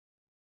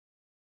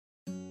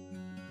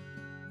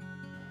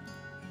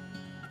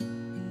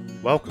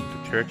Welcome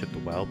to Church at the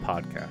Well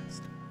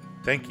podcast.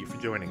 Thank you for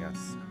joining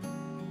us.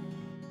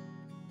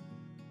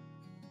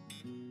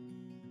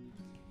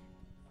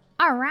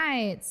 All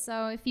right,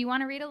 so if you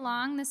want to read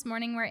along, this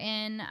morning we're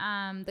in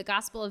the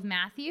Gospel of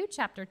Matthew,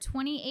 chapter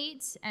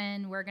 28,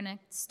 and we're going to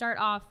start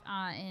off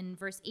in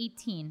verse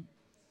 18.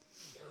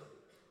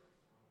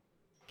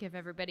 Give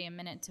everybody a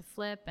minute to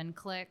flip and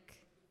click.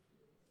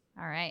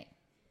 All right.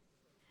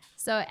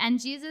 So, and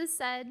Jesus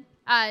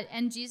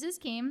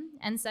came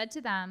and said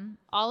to them,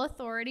 "All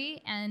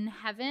authority in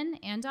heaven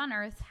and on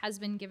earth has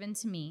been given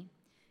to me.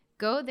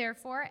 Go,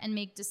 therefore, and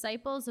make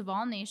disciples of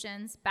all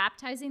nations,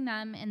 baptizing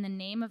them in the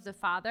name of the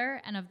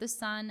Father and of the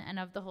Son and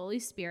of the Holy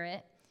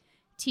Spirit,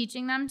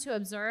 teaching them to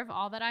observe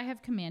all that I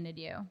have commanded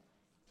you.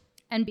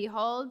 And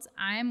behold,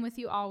 I am with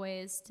you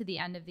always to the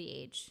end of the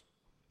age."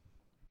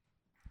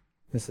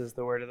 This is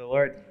the word of the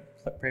Lord.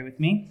 Pray with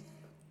me.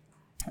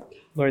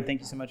 Lord, thank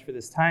you so much for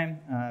this time.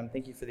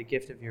 Thank you for the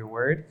gift of your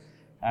word.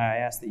 I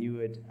ask that you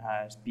would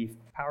be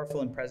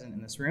powerful and present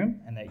in this room,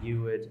 and that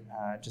you would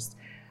just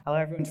allow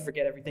everyone to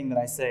forget everything that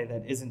I say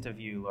that isn't of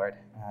you, Lord.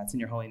 It's in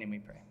your holy name we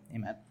pray.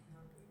 Amen.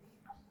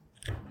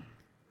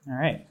 All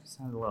right,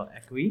 sounds a little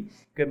echoey.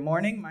 Good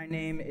morning. My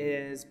name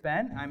is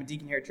Ben. I'm a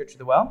deacon here at Church of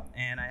the Well,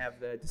 and I have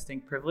the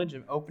distinct privilege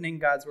of opening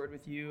God's word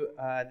with you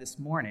this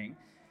morning.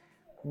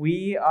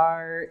 We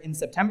are in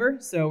September,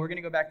 so we're going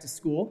to go back to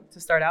school to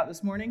start out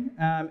this morning,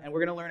 and we're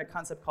going to learn a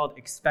concept called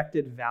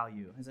expected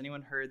value. Has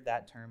anyone heard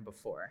that term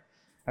before?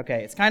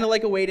 Okay, it's kind of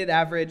like a weighted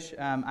average.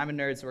 I'm a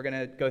nerd, so we're going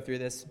to go through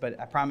this, but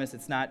I promise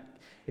it's not,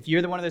 if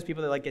you're one of those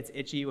people that gets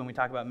itchy when we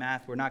talk about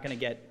math, we're not going to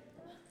get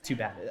too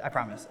bad, I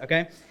promise,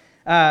 okay?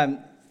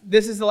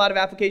 This is a lot of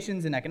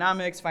applications in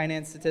economics,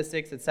 finance,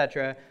 statistics,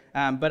 etc.,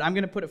 but I'm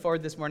going to put it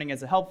forward this morning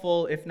as a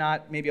helpful, if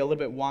not maybe a little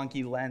bit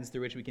wonky lens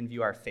through which we can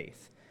view our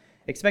faith.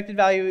 Expected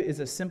value is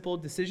a simple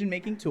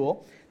decision-making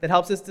tool that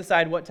helps us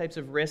decide what types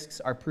of risks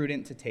are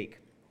prudent to take.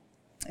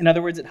 In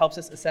other words, it helps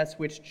us assess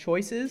which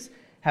choices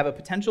have a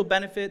potential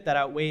benefit that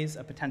outweighs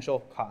a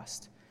potential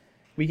cost.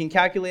 We can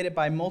calculate it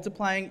by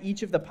multiplying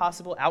each of the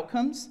possible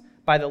outcomes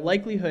by the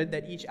likelihood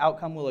that each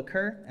outcome will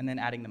occur and then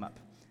adding them up.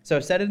 So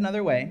said it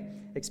another way,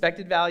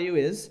 expected value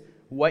is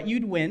what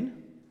you'd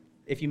win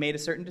if you made a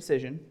certain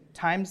decision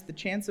times the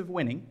chance of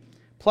winning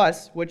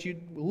plus what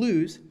you'd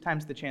lose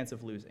times the chance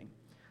of losing.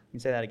 Let me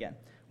say that again.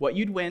 What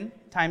you'd win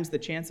times the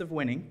chance of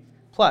winning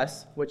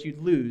plus what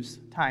you'd lose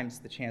times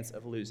the chance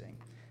of losing.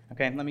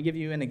 Okay, let me give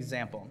you an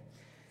example.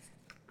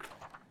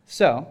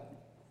 So,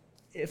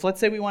 if let's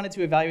say we wanted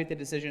to evaluate the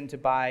decision to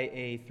buy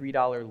a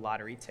 $3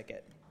 lottery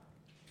ticket.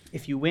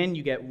 If you win,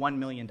 you get $1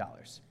 million,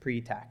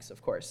 pre-tax,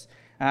 of course.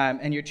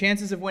 And your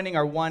chances of winning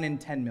are 1 in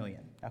 10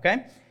 million,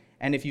 okay?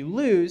 And if you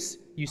lose,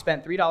 you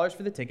spent $3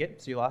 for the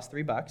ticket, so you lost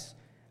 $3.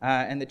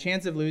 And the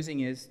chance of losing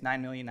is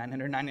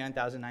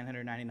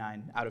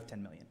 9,999,999 out of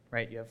 10 million,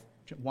 right? You have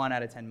 1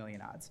 out of 10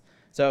 million odds.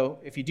 So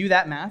if you do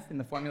that math in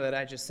the formula that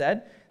I just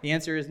said, the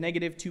answer is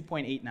negative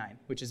 2.89,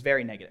 which is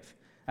very negative,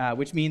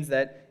 which means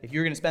that if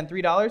you're going to spend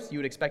 $3, you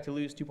would expect to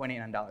lose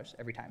 $2.89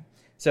 every time.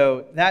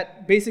 So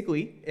that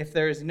basically, if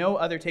there's no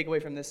other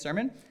takeaway from this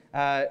sermon,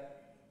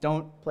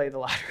 don't play the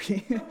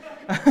lottery.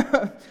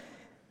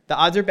 The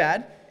odds are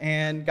bad,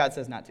 and God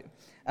says not to.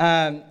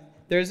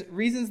 There's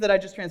reasons that I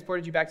just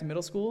transported you back to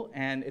middle school,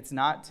 and it's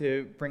not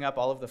to bring up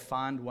all of the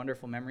fond,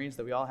 wonderful memories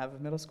that we all have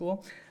of middle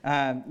school.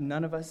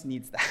 None of us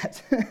needs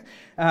that.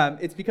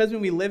 It's because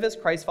when we live as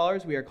Christ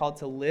followers, we are called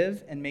to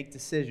live and make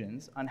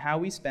decisions on how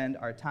we spend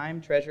our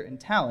time, treasure, and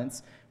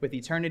talents with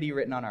eternity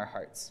written on our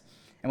hearts.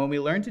 And when we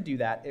learn to do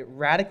that, it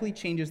radically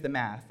changes the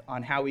math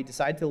on how we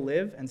decide to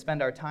live and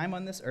spend our time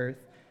on this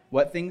earth,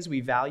 what things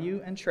we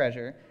value and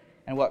treasure,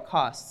 and what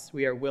costs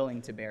we are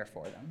willing to bear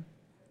for them.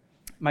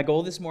 My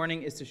goal this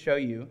morning is to show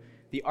you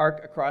the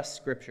arc across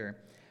Scripture,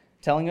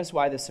 telling us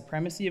why the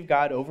supremacy of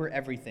God over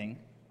everything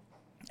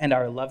and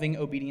our loving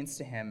obedience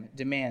to Him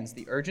demands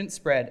the urgent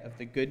spread of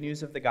the good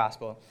news of the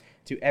gospel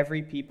to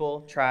every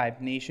people, tribe,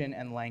 nation,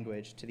 and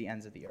language to the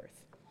ends of the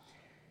earth.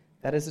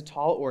 That is a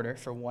tall order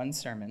for one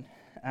sermon,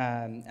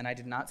 and I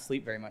did not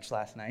sleep very much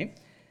last night,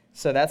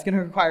 so that's going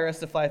to require us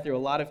to fly through a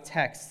lot of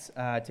texts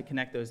to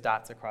connect those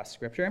dots across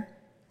Scripture.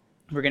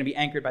 We're going to be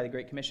anchored by the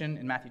Great Commission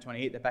in Matthew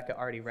 28 that Becca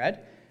already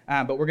read.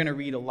 But we're going to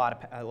read a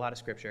lot of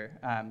Scripture.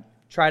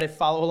 Try to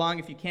follow along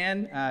if you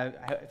can.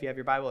 If you have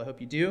your Bible, I hope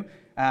you do.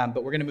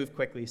 But we're going to move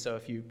quickly, so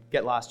if you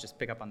get lost, just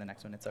pick up on the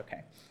next one. It's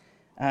okay.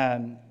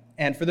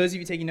 And for those of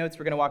you taking notes,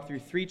 we're going to walk through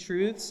 3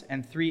 truths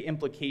and 3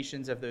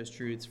 implications of those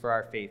truths for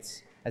our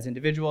faiths as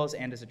individuals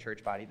and as a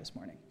church body this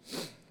morning.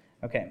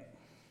 Okay.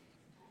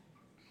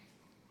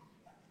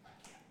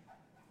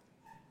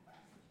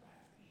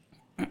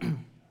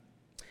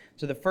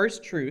 So the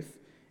first truth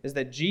is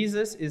that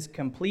Jesus is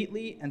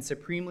completely and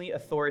supremely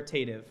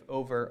authoritative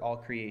over all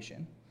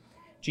creation.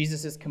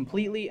 Jesus is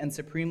completely and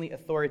supremely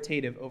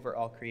authoritative over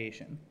all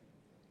creation.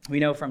 We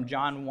know from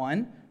John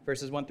 1,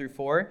 verses 1 through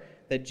 4,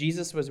 that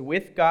Jesus was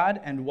with God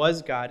and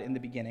was God in the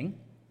beginning.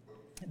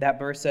 That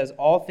verse says,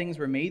 all things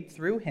were made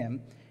through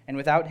him, and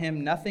without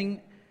him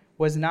nothing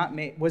was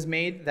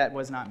made that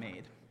was not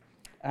made.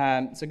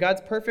 So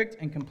God's perfect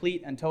and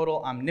complete and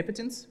total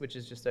omnipotence, which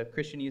is just a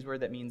Christianese word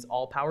that means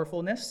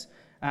all-powerfulness,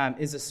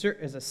 is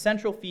a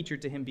central feature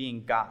to him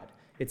being God.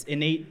 It's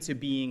innate to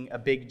being a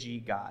big G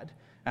God.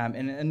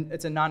 And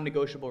it's a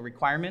non-negotiable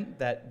requirement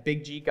that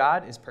big G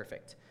God is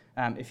perfect.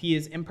 If he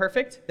is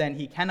imperfect, then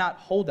he cannot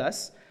hold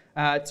us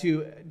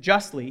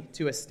justly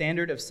to a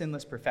standard of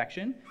sinless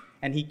perfection,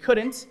 and he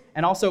couldn't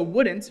and also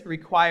wouldn't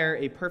require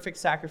a perfect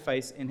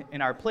sacrifice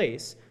in our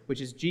place, which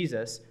is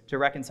Jesus, to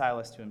reconcile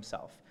us to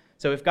himself.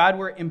 So if God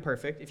were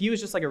imperfect, if he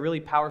was just like a really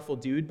powerful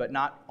dude but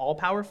not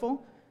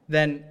all-powerful,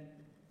 then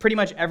pretty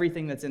much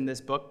everything that's in this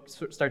book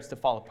starts to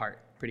fall apart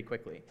pretty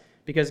quickly.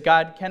 Because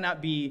God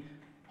cannot be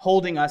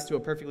holding us to a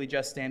perfectly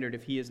just standard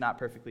if he is not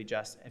perfectly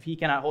just. If he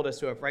cannot hold us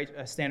to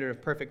a standard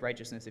of perfect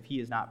righteousness if he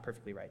is not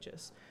perfectly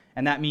righteous.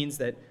 And that means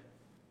that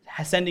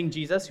sending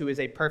Jesus, who is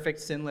a perfect,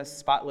 sinless,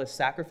 spotless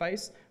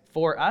sacrifice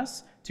for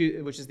us,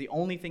 which is the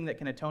only thing that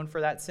can atone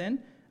for that sin,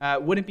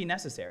 wouldn't be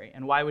necessary.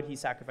 And why would he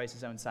sacrifice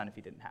his own son if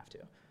he didn't have to?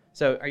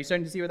 So are you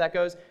starting to see where that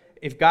goes?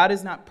 If God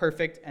is not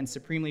perfect and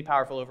supremely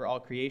powerful over all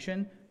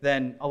creation,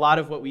 then a lot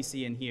of what we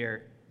see in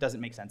here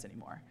doesn't make sense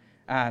anymore.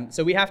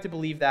 So we have to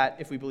believe that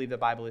if we believe the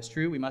Bible is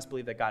true, we must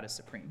believe that God is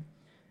supreme.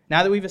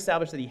 Now that we've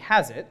established that he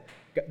has it,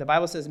 the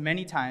Bible says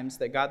many times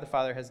that God the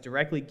Father has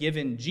directly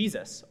given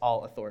Jesus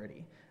all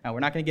authority. We're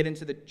not going to get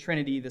into the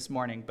Trinity this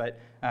morning, but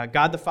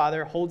God the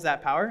Father holds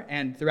that power,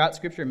 and throughout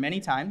Scripture many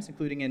times,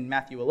 including in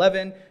Matthew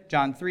 11,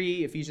 John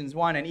 3, Ephesians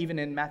 1, and even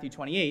in Matthew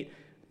 28,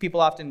 people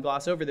often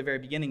gloss over the very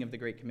beginning of the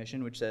Great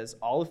Commission, which says,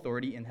 all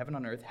authority in heaven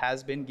and on earth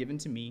has been given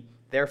to me,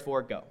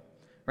 therefore go.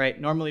 Right?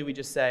 Normally we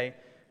just say,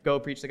 go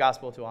preach the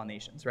gospel to all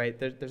nations, right?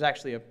 There's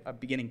actually a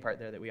beginning part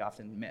there that we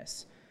often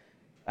miss.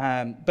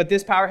 But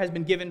this power has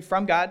been given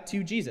from God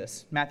to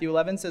Jesus. Matthew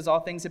 11 says,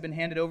 all things have been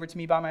handed over to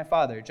me by my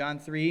Father. John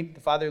 3,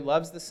 the Father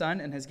loves the Son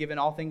and has given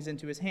all things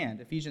into his hand.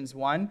 Ephesians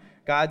 1,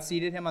 God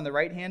seated him on the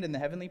right hand in the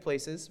heavenly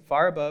places,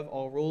 far above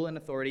all rule and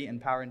authority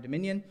and power and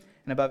dominion,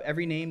 and above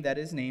every name that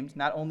is named,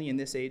 not only in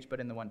this age, but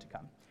in the one to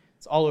come.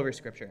 It's all over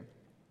Scripture.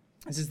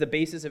 This is the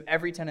basis of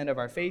every tenet of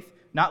our faith,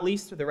 not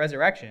least the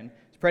resurrection.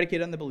 It's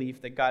predicated on the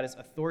belief that God is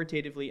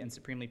authoritatively and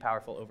supremely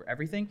powerful over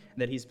everything,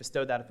 and that he's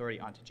bestowed that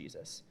authority onto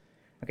Jesus.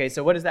 Okay,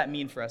 so what does that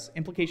mean for us?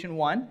 Implication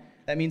 1,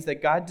 that means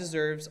that God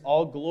deserves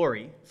all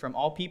glory from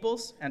all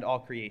peoples and all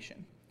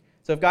creation.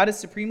 So if God is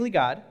supremely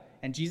God,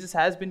 and Jesus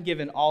has been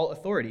given all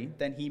authority,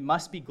 then he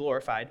must be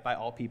glorified by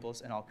all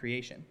peoples and all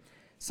creation.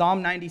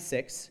 Psalm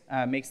 96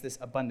 makes this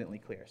abundantly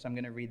clear. So I'm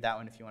going to read that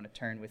one if you want to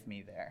turn with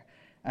me there.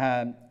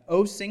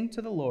 Oh, sing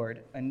to the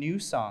Lord a new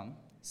song.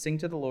 Sing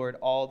to the Lord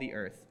all the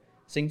earth.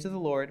 Sing to the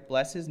Lord,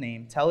 bless his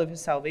name. Tell of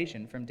his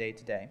salvation from day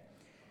to day.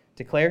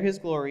 Declare his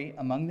glory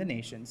among the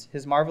nations,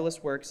 his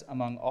marvelous works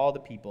among all the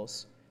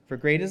peoples. For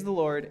great is the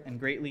Lord and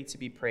greatly to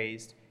be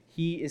praised.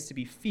 He is to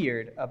be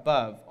feared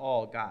above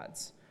all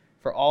gods.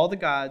 For all the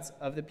gods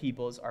of the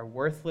peoples are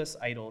worthless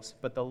idols,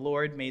 but the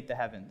Lord made the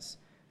heavens.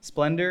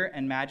 Splendor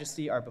and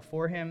majesty are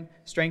before him.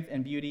 Strength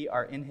and beauty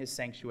are in his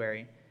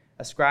sanctuary.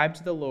 Ascribe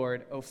to the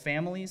Lord, O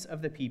families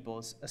of the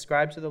peoples.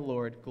 Ascribe to the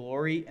Lord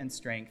glory and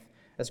strength.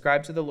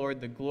 Ascribe to the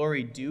Lord the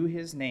glory due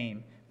his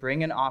name.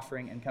 Bring an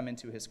offering and come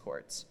into his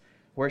courts.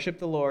 Worship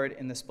the Lord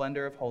in the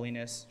splendor of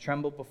holiness.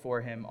 Tremble before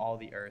him, all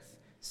the earth.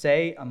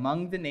 Say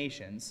among the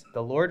nations,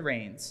 the Lord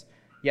reigns.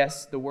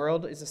 Yes, the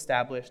world is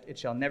established. It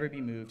shall never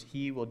be moved.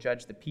 He will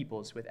judge the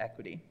peoples with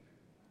equity.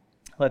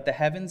 Let the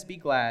heavens be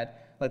glad.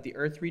 Let the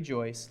earth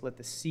rejoice. Let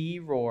the sea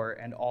roar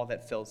and all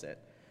that fills it.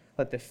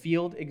 Let the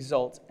field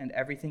exult and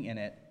everything in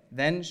it.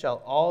 Then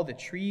shall all the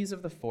trees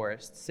of the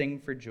forest sing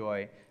for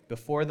joy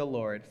before the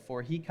Lord,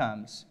 for he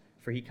comes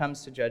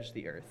to judge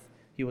the earth.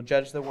 He will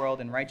judge the world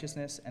in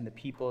righteousness and the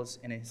peoples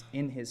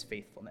in his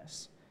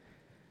faithfulness.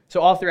 So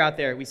all throughout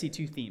there, we see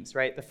two themes,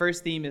 right? The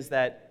first theme is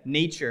that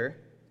nature,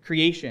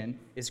 creation,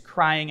 is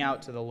crying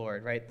out to the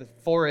Lord, right? The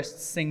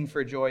forests sing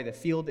for joy, the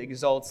field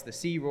exults, the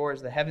sea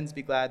roars, the heavens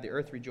be glad, the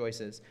earth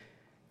rejoices.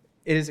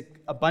 It is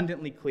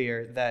abundantly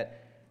clear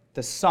that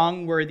the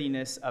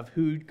songworthiness of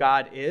who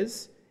God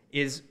is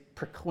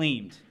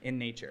proclaimed in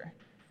nature.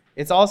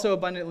 It's also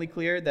abundantly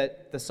clear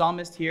that the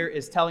psalmist here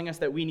is telling us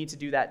that we need to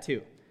do that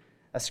too.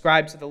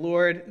 Ascribe to the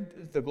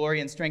Lord, the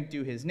glory and strength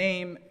due his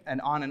name, and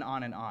on and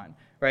on and on,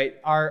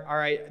 right?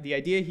 The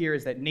idea here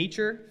is that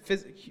nature,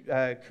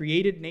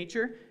 created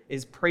nature,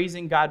 is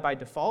praising God by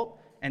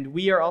default, and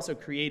we are also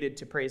created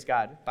to praise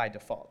God by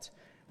default.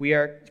 We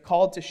are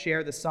called to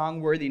share the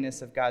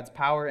song-worthiness of God's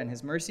power and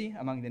his mercy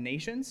among the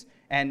nations,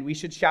 and we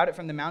should shout it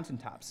from the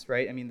mountaintops,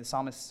 right? I mean, the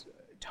psalmist's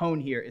tone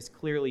here is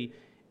clearly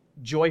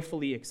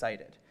joyfully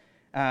excited.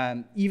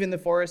 Even the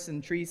forests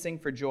and trees sing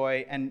for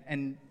joy,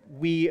 and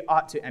we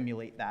ought to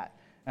emulate that.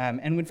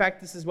 And in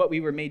fact, this is what we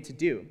were made to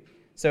do.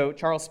 So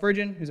Charles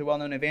Spurgeon, who's a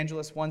well-known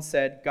evangelist, once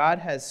said, God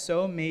has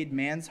so made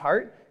man's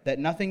heart that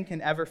nothing can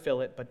ever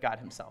fill it but God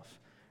himself.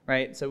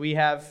 Right? So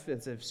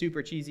it's a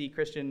super cheesy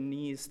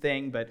Christianese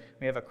thing, but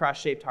we have a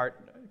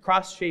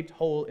cross-shaped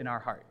hole in our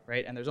heart,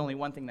 right? And there's only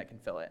one thing that can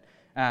fill it.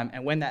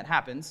 And when that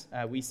happens,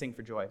 we sing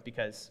for joy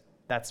because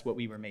that's what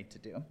we were made to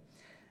do.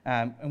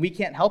 And we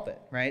can't help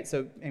it, right?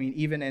 So, I mean,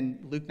 even in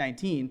Luke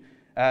 19,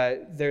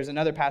 there's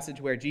another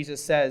passage where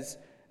Jesus says,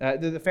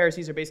 the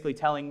Pharisees are basically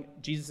telling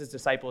Jesus'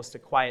 disciples to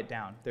quiet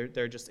down.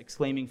 They're just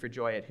exclaiming for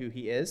joy at who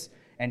he is.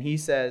 And he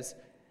says,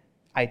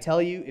 I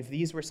tell you, if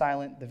these were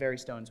silent, the very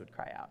stones would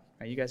cry out.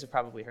 Right? You guys have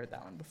probably heard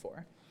that one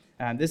before.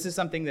 This is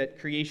something that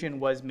creation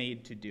was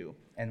made to do,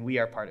 and we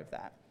are part of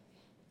that.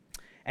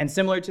 And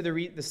similar to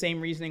the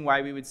same reasoning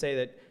why we would say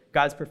that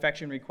God's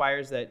perfection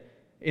requires that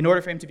in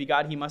order for him to be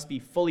God, he must be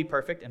fully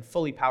perfect and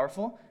fully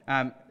powerful.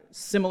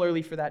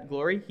 Similarly for that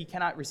glory, he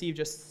cannot receive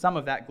just some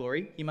of that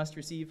glory. He must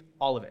receive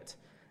all of it.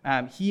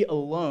 He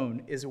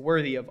alone is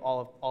worthy of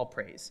all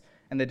praise.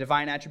 And the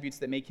divine attributes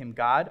that make him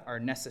God are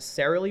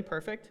necessarily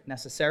perfect,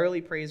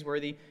 necessarily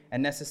praiseworthy,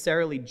 and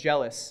necessarily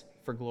jealous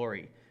for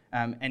glory.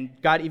 And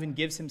God even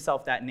gives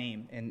himself that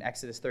name in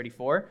Exodus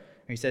 34, where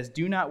he says,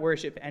 do not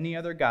worship any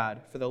other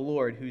God, for the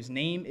Lord, whose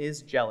name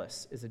is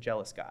jealous, is a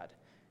jealous God.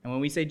 And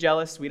when we say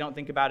jealous, we don't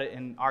think about it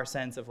in our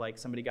sense of like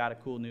somebody got a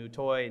cool new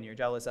toy and you're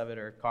jealous of it,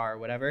 or a car or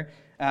whatever.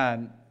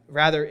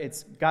 Rather,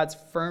 it's God's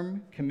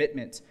firm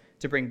commitment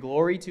to bring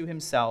glory to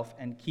himself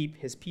and keep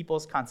his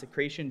people's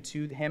consecration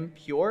to him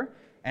pure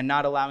and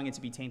not allowing it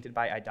to be tainted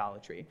by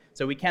idolatry.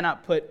 So we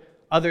cannot put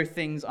other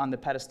things on the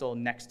pedestal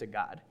next to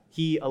God.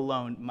 He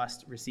alone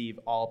must receive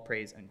all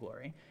praise and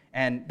glory.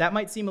 And that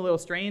might seem a little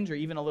strange or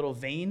even a little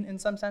vain in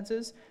some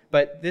senses,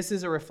 but this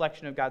is a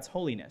reflection of God's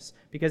holiness.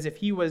 Because if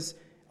he was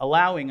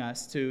allowing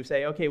us to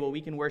say, okay, well,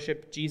 we can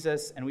worship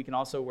Jesus and we can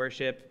also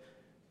worship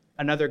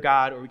another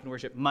God, or we can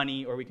worship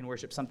money, or we can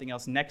worship something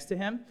else next to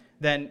him,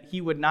 then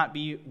he would not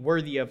be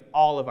worthy of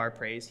all of our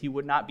praise. He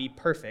would not be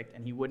perfect,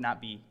 and he would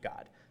not be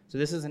God. So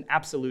this is an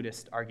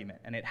absolutist argument,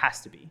 and it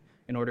has to be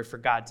in order for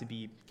God to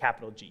be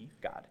capital G,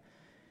 God.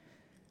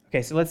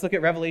 Okay, so let's look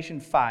at Revelation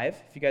 5,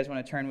 if you guys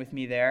want to turn with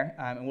me there,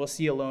 and we'll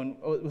see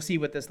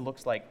what this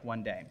looks like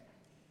one day.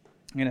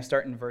 I'm going to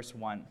start in verse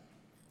 1.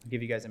 I'll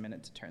give you guys a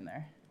minute to turn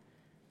there.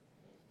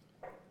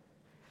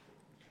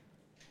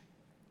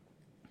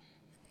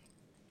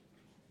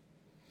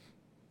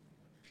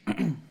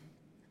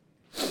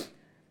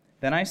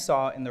 Then I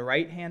saw in the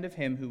right hand of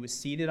him who was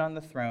seated on the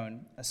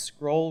throne a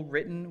scroll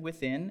written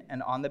within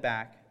and on the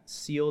back,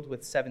 sealed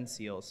with 7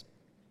 seals.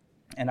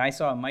 And I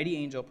saw a mighty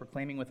angel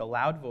proclaiming with a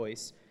loud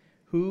voice,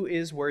 who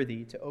is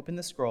worthy to open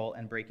the scroll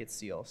and break its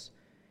seals?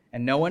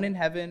 And no one in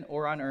heaven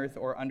or on earth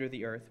or under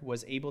the earth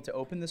was able to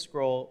open the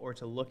scroll or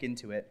to look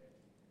into it.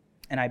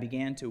 And I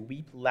began to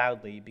weep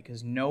loudly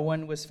because no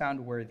one was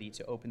found worthy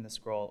to open the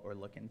scroll or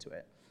look into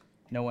it.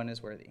 No one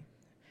is worthy.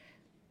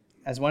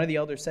 As one of the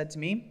elders said to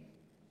me,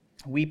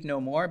 weep no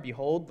more.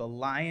 Behold, the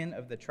Lion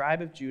of the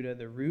tribe of Judah,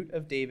 the Root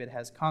of David,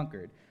 has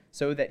conquered,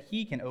 so that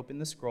he can open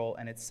the scroll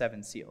and its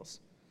 7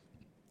 seals.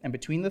 And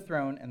between the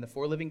throne and the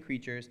 4 living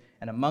creatures,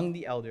 and among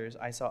the elders,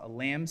 I saw a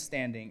lamb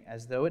standing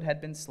as though it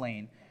had been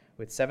slain,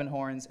 with 7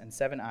 horns and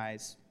 7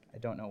 eyes. I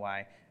don't know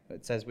why.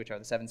 It says, which are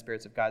the 7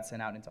 spirits of God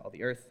sent out into all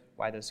the earth.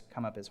 Why those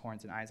come up as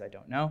horns and eyes, I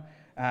don't know.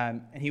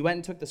 And he went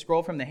and took the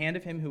scroll from the hand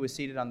of him who was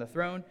seated on the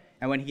throne.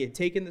 And when he had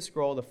taken the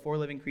scroll, the 4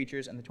 living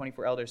creatures and the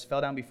 24 elders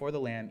fell down before the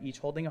Lamb, each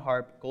holding a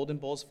harp, golden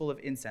bowls full of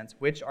incense,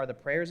 which are the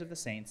prayers of the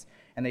saints.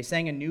 And they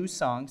sang a new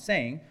song,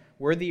 saying,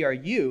 worthy are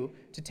you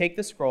to take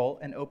the scroll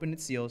and open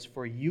its seals,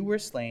 for you were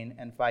slain,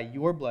 and by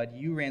your blood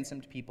you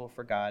ransomed people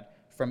for God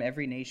from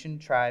every nation,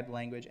 tribe,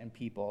 language, and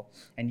people.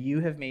 And you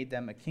have made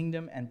them a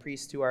kingdom and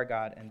priests to our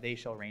God, and they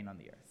shall reign on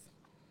the earth.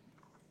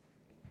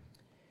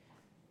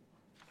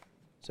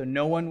 So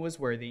no one was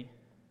worthy,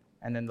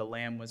 and then the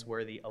Lamb was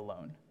worthy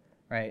alone,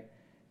 right?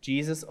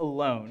 Jesus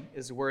alone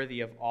is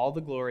worthy of all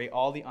the glory,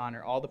 all the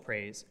honor, all the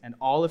praise, and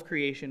all of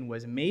creation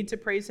was made to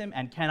praise him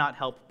and cannot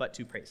help but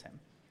to praise him.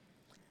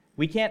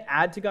 We can't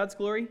add to God's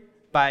glory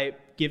by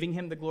giving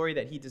him the glory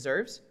that he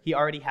deserves. He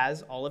already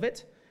has all of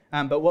it.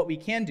 But what we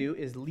can do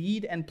is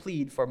lead and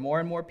plead for more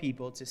and more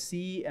people to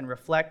see and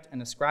reflect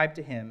and ascribe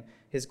to him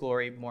his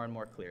glory more and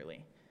more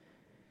clearly.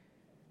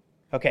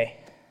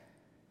 Okay,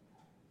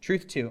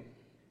 truth 2.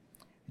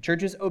 The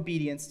church's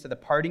obedience to the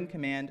parting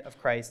command of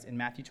Christ in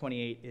Matthew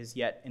 28 is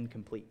yet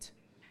incomplete.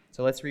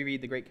 So let's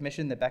reread the Great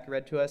Commission that Becca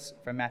read to us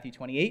from Matthew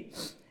 28.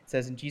 It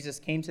says, and Jesus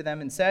came to them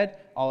and said,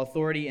 all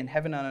authority in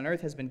heaven and on earth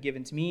has been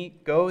given to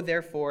me. Go,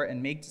 therefore,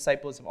 and make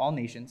disciples of all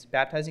nations,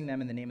 baptizing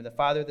them in the name of the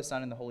Father, the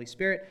Son, and the Holy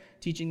Spirit,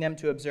 teaching them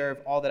to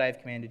observe all that I have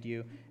commanded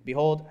you.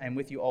 Behold, I am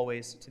with you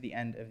always to the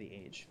end of the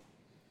age.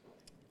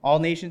 All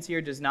nations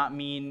here does not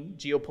mean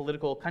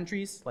geopolitical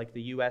countries like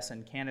the U.S.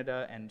 and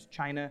Canada and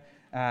China.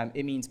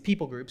 It means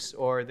people groups,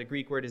 or the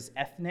Greek word is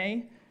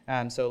ethne,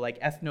 so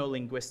like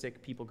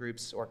ethno-linguistic people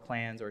groups or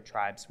clans or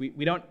tribes.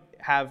 We don't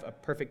have a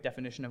perfect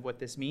definition of what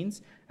this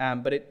means,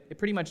 but it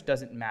pretty much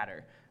doesn't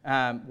matter.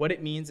 What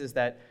it means is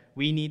that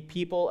we need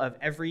people of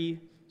every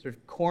sort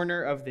of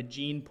corner of the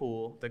gene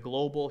pool, the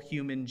global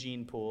human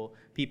gene pool,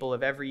 people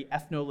of every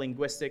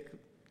ethno-linguistic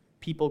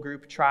people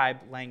group, tribe,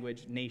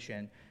 language,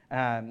 nation,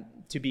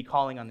 to be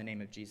calling on the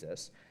name of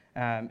Jesus.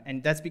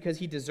 And that's because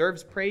he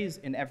deserves praise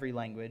in every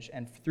language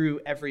and through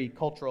every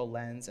cultural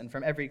lens and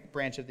from every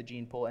branch of the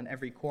gene pool and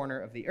every corner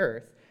of the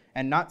earth.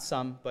 and not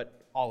some,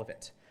 but all of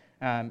it.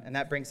 And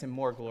that brings him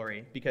more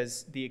glory,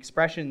 because the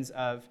expressions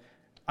of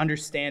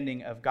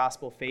understanding of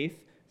gospel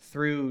faith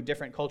through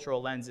different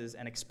cultural lenses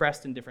and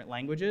expressed in different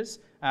languages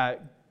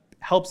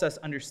helps us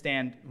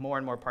understand more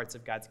and more parts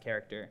of God's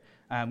character.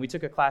 We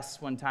took a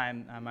class one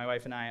time, my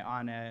wife and I,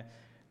 on a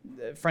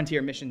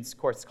frontier missions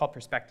course. It's called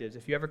Perspectives.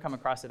 If you ever come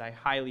across it, I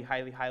highly,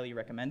 highly, highly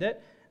recommend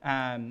it.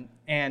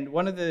 And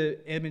one of the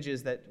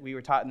images that we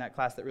were taught in that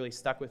class that really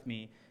stuck with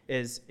me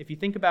is, if you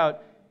think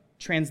about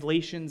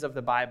translations of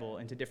the Bible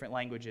into different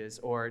languages,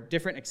 or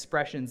different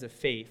expressions of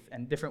faith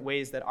and different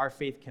ways that our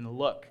faith can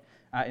look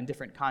in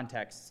different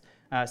contexts,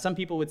 some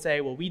people would say,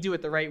 well, we do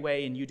it the right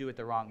way and you do it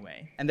the wrong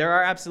way. And there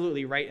are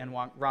absolutely right and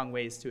wrong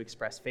ways to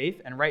express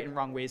faith, and right and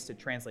wrong ways to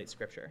translate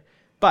Scripture.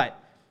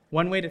 But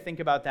one way to think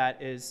about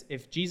that is,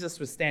 if Jesus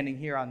was standing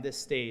here on this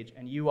stage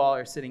and you all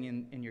are sitting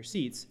in your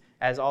seats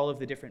as all of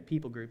the different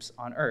people groups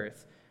on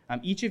earth,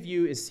 each of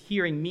you is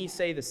hearing me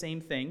say the same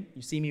thing.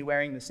 You see me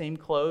wearing the same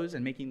clothes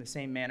and making the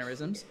same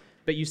mannerisms,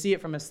 but you see it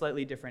from a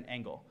slightly different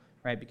angle,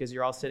 right? Because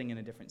you're all sitting in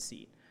a different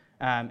seat.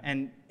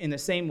 And in the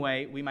same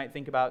way, we might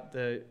think about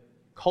the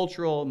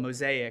cultural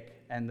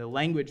mosaic and the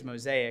language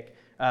mosaic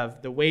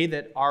of the way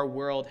that our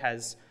world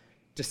has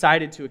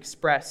decided to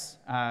express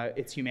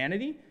its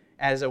humanity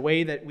as a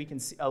way that we can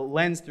see, a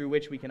lens through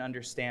which we can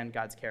understand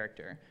God's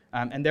character.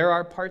 And there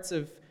are parts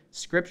of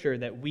Scripture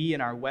that we,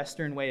 in our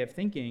Western way of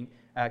thinking,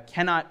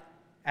 cannot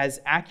as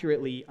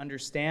accurately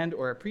understand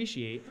or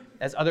appreciate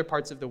as other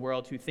parts of the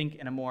world who think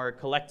in a more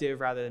collective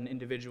rather than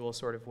individual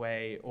sort of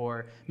way,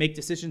 or make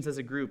decisions as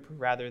a group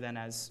rather than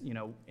as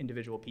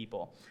individual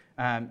people.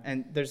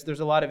 And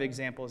there's a lot of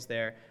examples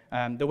there.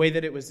 The way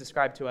that it was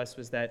described to us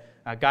was that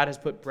God has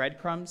put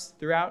breadcrumbs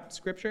throughout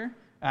Scripture,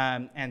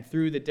 and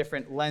through the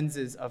different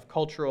lenses of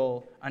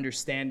cultural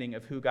understanding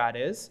of who God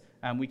is,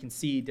 we can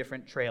see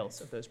different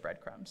trails of those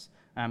breadcrumbs,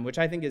 which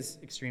I think is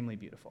extremely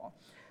beautiful.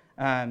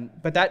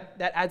 But that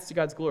adds to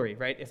God's glory,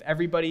 right? If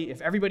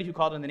everybody who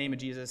called on the name of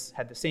Jesus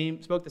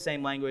spoke the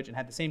same language and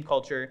had the same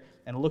culture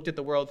and looked at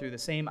the world through the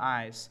same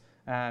eyes,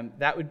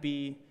 that would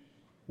be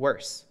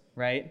worse,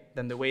 right,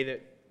 than the way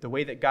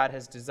that God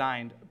has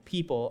designed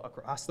people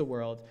across the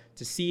world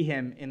to see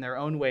him in their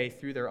own way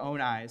through their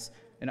own eyes,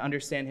 and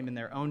understand him in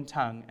their own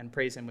tongue and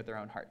praise him with their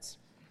own hearts.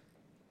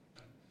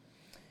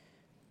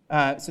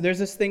 So there's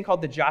this thing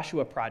called the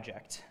Joshua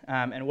Project,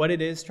 and what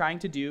it is trying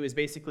to do is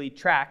basically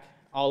track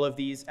all of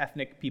these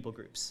ethnic people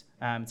groups.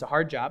 It's a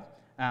hard job,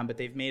 but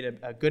they've made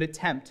a good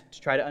attempt to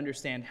try to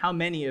understand how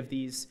many of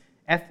these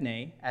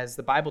ethne, as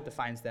the Bible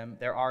defines them,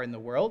 there are in the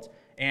world,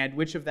 and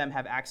which of them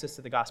have access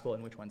to the gospel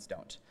and which ones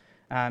don't.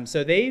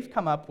 So they've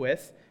come up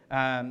with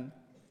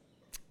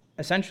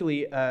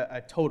essentially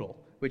a total,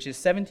 which is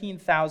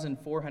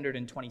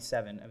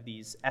 17,427 of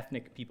these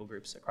ethnic people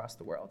groups across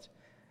the world.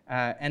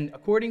 And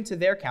according to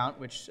their count,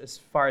 which as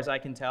far as I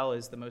can tell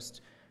is the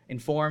most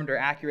informed or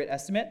accurate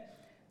estimate,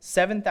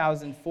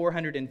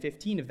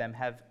 7,415 of them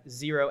have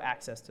zero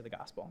access to the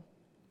gospel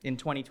in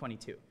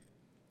 2022.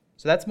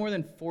 So that's more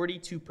than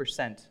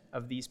 42%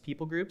 of these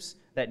people groups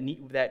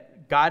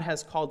that God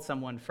has called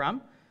someone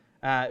from,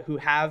 who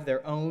have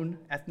their own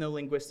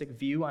ethno-linguistic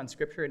view on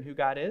Scripture and who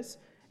God is,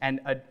 and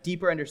a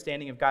deeper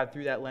understanding of God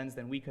through that lens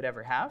than we could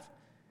ever have,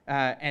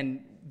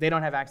 and they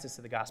don't have access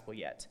to the gospel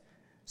yet.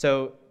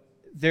 So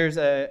there's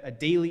a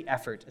daily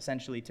effort,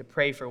 essentially, to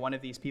pray for one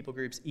of these people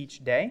groups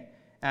each day.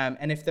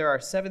 And if there are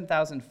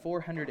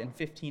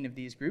 7,415 of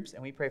these groups,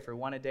 and we pray for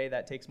one a day,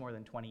 that takes more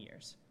than 20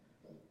 years.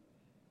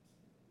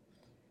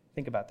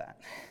 Think about that.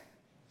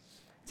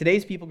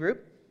 Today's people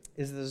group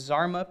is the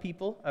Zarma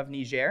people of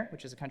Niger,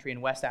 which is a country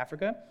in West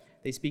Africa.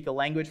 They speak a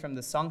language from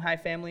the Songhai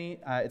family.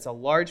 It's a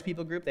large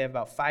people group. They have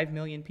about 5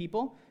 million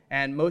people,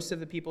 and most of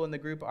the people in the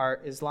group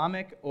are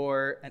Islamic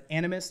or an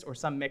animist or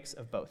some mix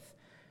of both.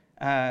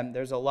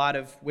 There's a lot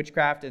of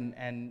witchcraft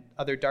and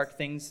other dark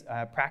things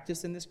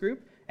practiced in this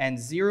group, and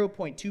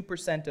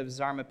 0.2% of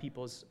Zarma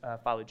peoples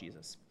follow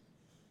Jesus.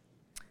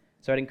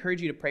 So I'd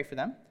encourage you to pray for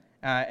them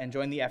and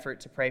join the effort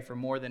to pray for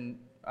more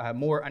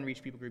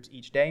unreached people groups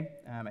each day.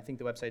 I think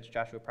the website is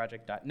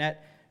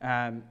joshuaproject.net.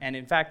 And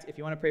in fact, if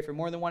you want to pray for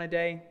more than one a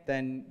day,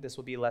 then this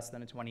will be less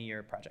than a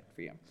 20-year project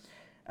for you.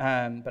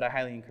 But I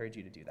highly encourage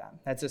you to do that.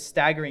 That's a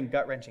staggering,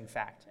 gut-wrenching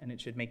fact, and it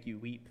should make you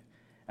weep.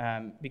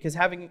 Because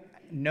having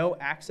no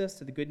access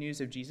to the good news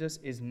of Jesus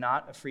is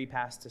not a free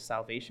pass to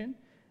salvation.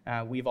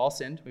 We've all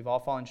sinned. We've all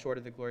fallen short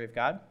of the glory of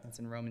God. That's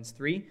in Romans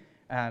 3.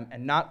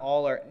 And none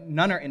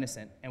are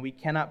innocent, and we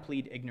cannot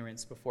plead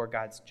ignorance before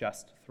God's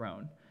just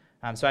throne.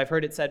 So I've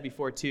heard it said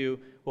before, too,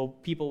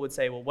 people would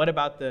say, well, what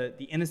about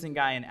the innocent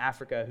guy in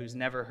Africa who's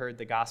never heard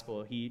the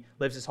gospel? He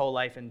lives his whole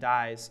life and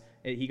dies.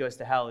 He goes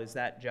to hell. Is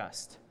that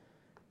just?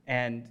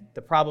 And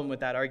the problem with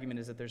that argument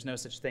is that there's no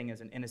such thing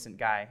as an innocent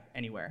guy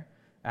anywhere,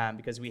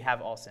 because we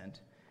have all sinned.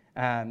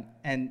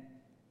 And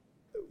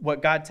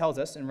what God tells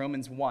us in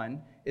Romans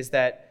 1 is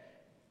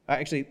that,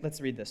 actually,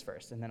 let's read this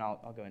first, and then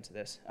I'll go into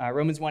this.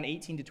 Romans 1,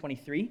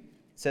 18-23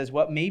 says,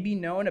 what may be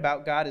known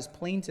about God is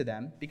plain to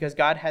them, because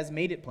God has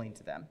made it plain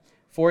to them.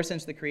 For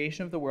since the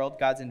creation of the world,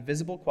 God's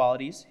invisible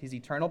qualities, his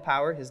eternal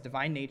power, his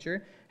divine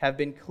nature, have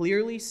been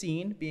clearly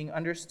seen, being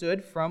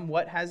understood from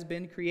what has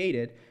been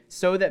created,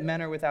 so that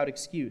men are without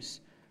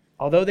excuse.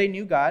 Although they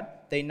knew God,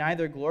 they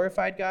neither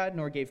glorified God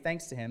nor gave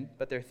thanks to him,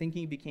 but their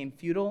thinking became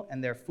futile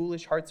and their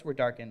foolish hearts were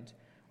darkened.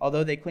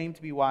 Although they claimed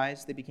to be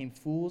wise, they became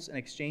fools and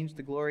exchanged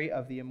the glory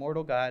of the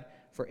immortal God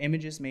for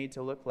images made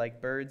to look like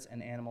birds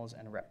and animals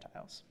and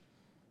reptiles.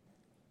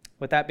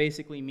 What that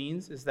basically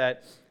means is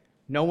that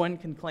no one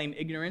can claim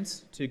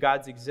ignorance to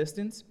God's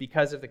existence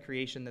because of the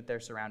creation that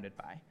they're surrounded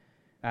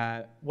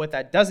by. What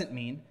that doesn't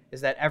mean is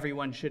that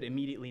everyone should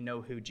immediately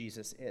know who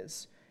Jesus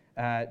is.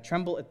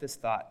 Tremble at this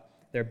thought.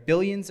 There are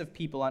billions of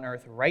people on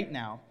earth right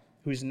now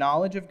whose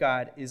knowledge of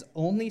God is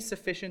only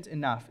sufficient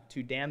enough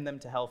to damn them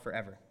to hell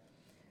forever.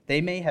 They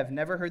may have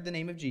never heard the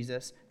name of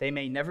Jesus. They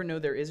may never know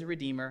there is a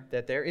Redeemer,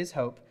 that there is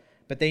hope,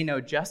 but they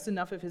know just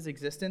enough of his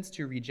existence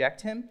to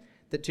reject him,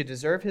 that to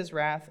deserve his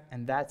wrath,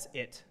 and that's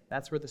it.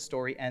 That's where the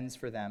story ends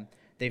for them.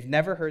 They've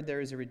never heard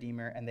there is a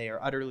Redeemer, and they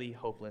are utterly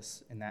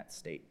hopeless in that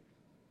state.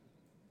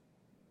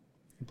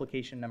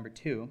 Implication number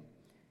 2.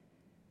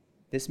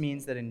 This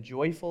means that in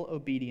joyful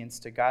obedience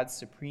to God's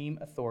supreme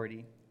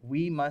authority,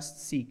 we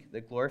must seek the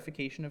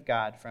glorification of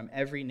God from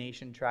every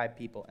nation, tribe,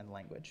 people, and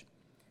language.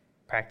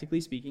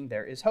 Practically speaking,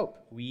 there is hope.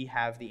 We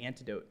have the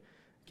antidote.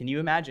 Can you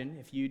imagine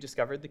if you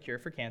discovered the cure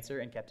for cancer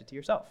and kept it to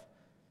yourself?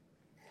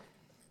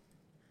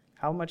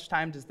 How much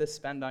time does this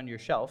spend on your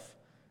shelf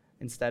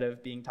instead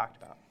of being talked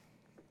about?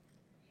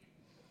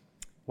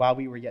 While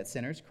we were yet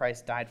sinners,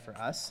 Christ died for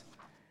us,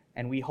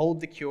 and we hold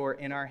the cure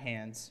in our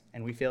hands,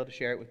 and we fail to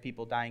share it with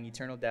people dying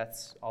eternal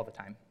deaths all the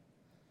time.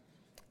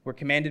 We're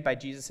commanded by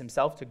Jesus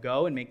himself to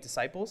go and make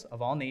disciples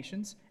of all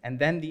nations, and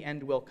then the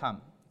end will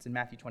come. It's in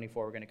Matthew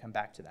 24. We're going to come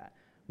back to that.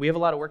 We have a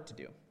lot of work to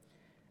do.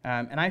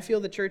 And I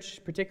feel the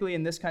church, particularly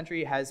in this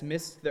country, has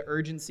missed the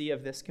urgency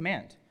of this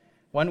command.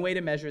 One way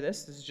to measure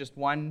this is just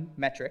one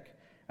metric,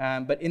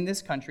 but in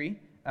this country,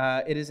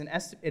 it is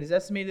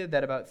estimated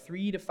that about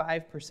 3 to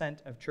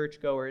 5% of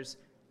churchgoers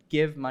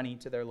give money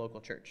to their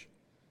local church.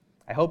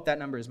 I hope that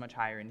number is much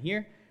higher in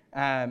here,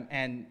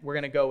 and we're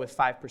going to go with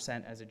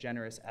 5% as a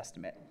generous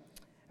estimate.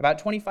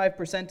 About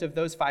 25% of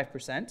those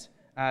 5%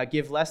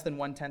 give less than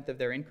 1/10 of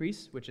their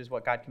increase, which is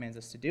what God commands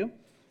us to do.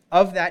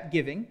 Of that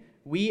giving,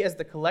 we as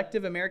the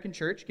collective American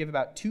church give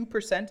about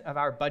 2% of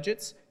our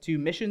budgets to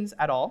missions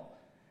at all.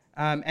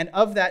 And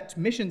of that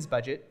missions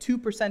budget,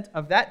 2%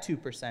 of that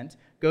 2%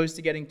 goes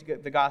to getting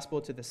the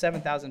gospel to the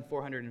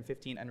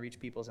 7,415 unreached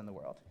peoples in the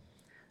world.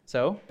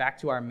 So back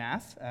to our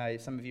math.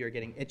 Some of you are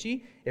getting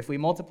itchy. If we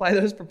multiply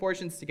those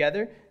proportions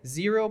together,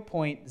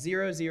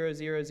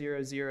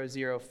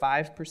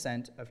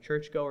 0.0000005% of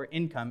churchgoer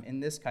income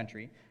in this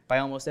country, by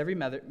almost every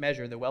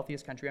measure, the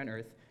wealthiest country on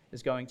earth,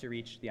 is going to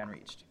reach the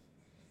unreached.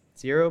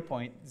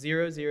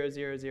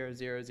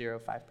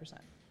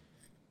 0.0000005%.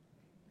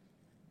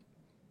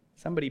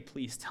 Somebody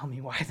please tell me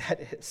why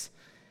that is.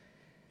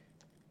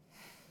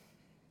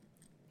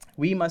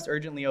 We must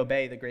urgently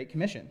obey the Great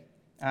Commission.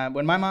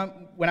 When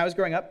I was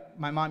growing up,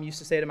 my mom used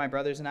to say to my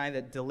brothers and I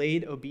that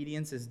delayed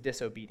obedience is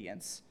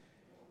disobedience.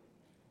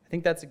 I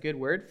think that's a good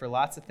word for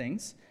lots of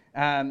things,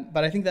 but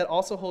I think that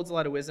also holds a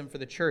lot of wisdom for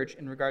the church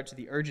in regard to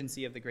the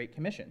urgency of the Great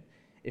Commission.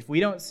 If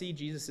we don't see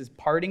Jesus'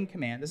 parting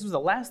command, this was the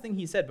last thing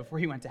he said before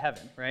he went to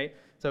heaven, right?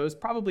 So it was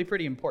probably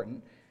pretty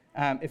important.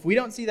 If we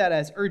don't see that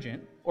as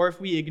urgent, or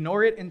if we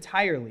ignore it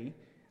entirely,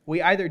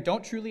 we either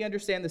don't truly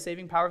understand the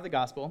saving power of the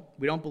gospel,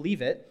 we don't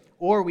believe it,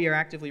 or we are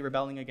actively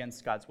rebelling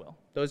against God's will.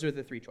 Those are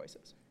the 3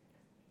 choices.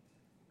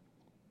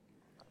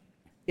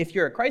 If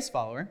you're a Christ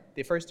follower,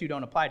 the first 2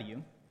 don't apply to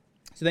you,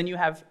 so then you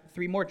have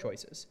 3 more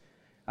choices.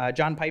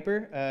 John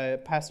Piper, a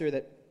pastor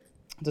that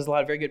does a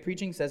lot of very good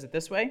preaching, says it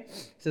this way. He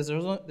says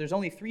there's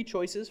only 3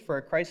 choices for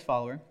a Christ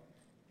follower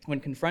when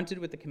confronted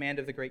with the command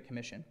of the Great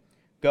Commission.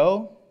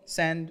 Go,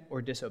 send,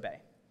 or disobey.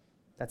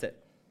 That's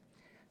it.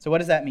 So what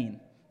does that mean?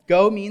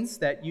 Go means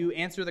that you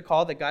answer the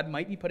call that God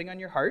might be putting on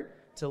your heart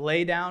to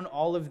lay down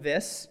all of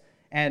this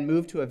and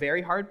move to a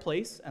very hard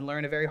place and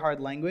learn a very hard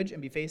language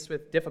and be faced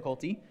with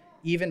difficulty,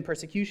 even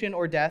persecution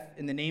or death,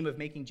 in the name of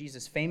making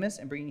Jesus famous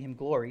and bringing him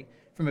glory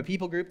from a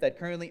people group that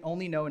currently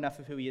only know enough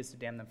of who he is to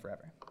damn them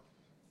forever.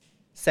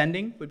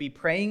 Sending would be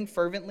praying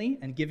fervently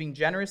and giving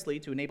generously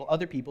to enable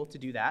other people to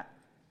do that.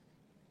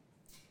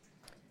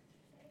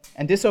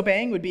 And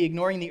disobeying would be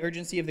ignoring the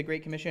urgency of the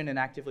Great Commission and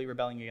actively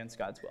rebelling against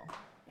God's will.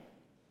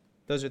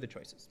 Those are the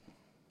choices.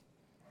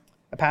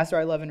 A pastor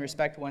I love and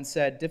respect once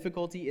said,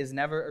 "Difficulty is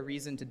never a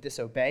reason to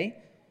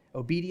disobey.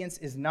 Obedience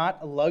is not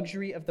a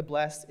luxury of the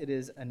blessed, it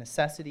is a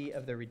necessity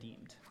of the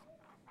redeemed."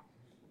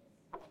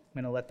 I'm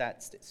going to let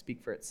that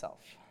speak for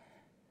itself.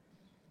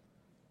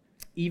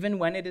 Even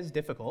when it is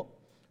difficult,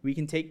 we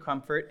can take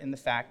comfort in the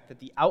fact that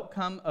the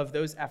outcome of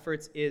those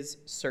efforts is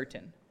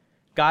certain.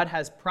 God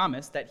has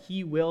promised that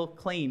he will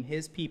claim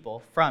his people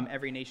from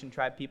every nation,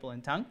 tribe, people,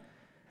 and tongue,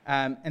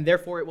 and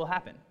therefore it will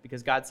happen,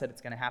 because God said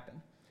it's going to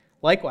happen.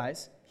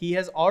 Likewise, he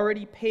has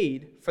already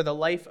paid for the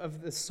life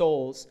of the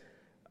souls.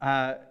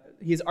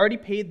 He has already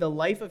paid the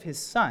life of his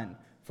son,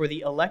 for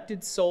the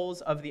elected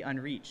souls of the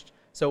unreached.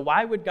 So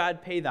why would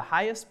God pay the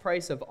highest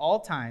price of all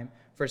time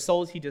for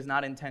souls he does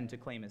not intend to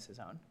claim as his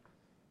own?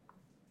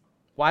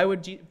 Why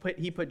would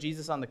he put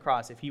Jesus on the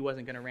cross if he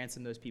wasn't going to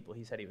ransom those people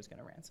he said he was going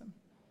to ransom?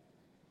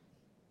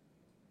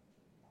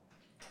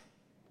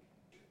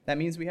 That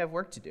means we have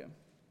work to do.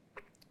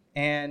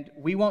 And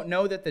we won't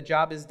know that the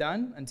job is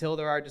done until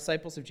there are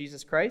disciples of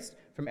Jesus Christ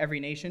from every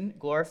nation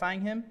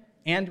glorifying him,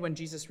 and when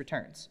Jesus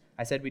returns.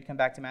 I said we'd come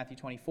back to Matthew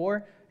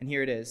 24, and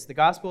here it is. The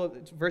gospel,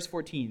 verse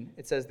 14,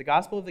 it says, "The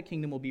gospel of the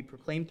kingdom will be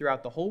proclaimed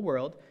throughout the whole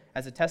world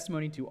as a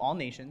testimony to all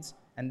nations,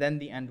 and then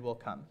the end will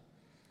come."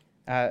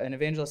 An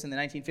evangelist in the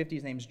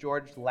 1950s named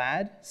George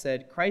Ladd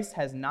said, "Christ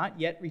has not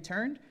yet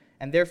returned,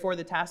 and therefore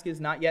the task is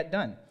not yet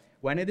done.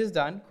 When it is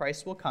done,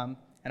 Christ will come,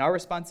 and our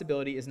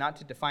responsibility is not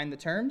to define the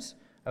terms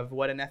of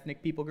what an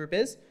ethnic people group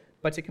is,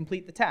 but to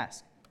complete the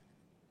task.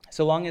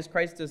 So long as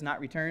Christ does not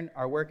return,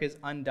 our work is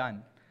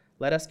undone.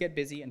 Let us get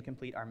busy and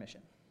complete our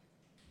mission."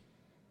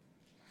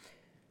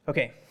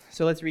 Okay,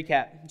 so let's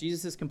recap.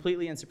 Jesus is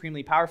completely and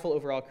supremely powerful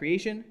over all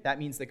creation. That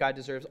means that God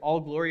deserves all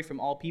glory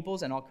from all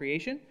peoples and all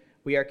creation.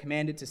 We are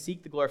commanded to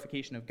seek the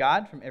glorification of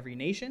God from every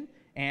nation,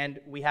 and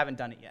we haven't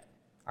done it yet.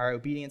 Our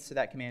obedience to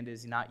that command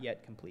is not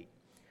yet complete.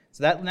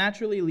 So that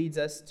naturally leads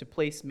us to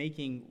place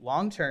making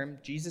long-term,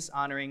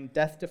 Jesus-honoring,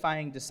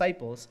 death-defying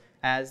disciples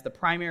as the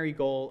primary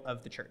goal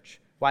of the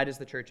church. Why does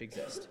the church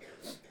exist?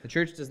 The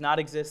church does not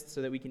exist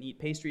so that we can eat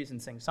pastries and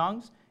sing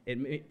songs.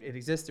 It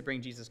exists to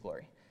bring Jesus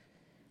glory.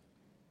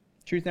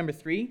 Truth number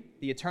 3,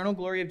 the eternal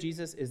glory of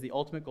Jesus is the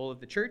ultimate goal of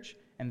the church,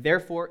 and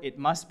therefore it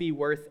must be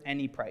worth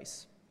any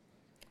price.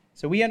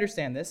 So we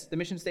understand this. The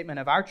mission statement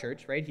of our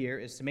church right here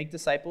is to make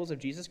disciples of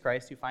Jesus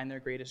Christ who find their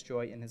greatest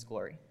joy in his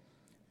glory.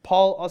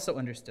 Paul also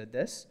understood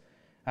this.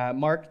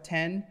 Mark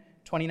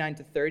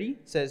 10:29-30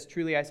 says,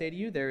 "Truly I say to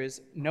you, there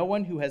is no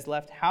one who has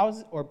left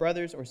house or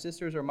brothers or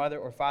sisters or mother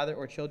or father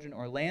or children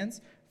or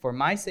lands for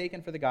my sake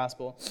and for the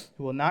gospel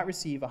who will not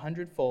receive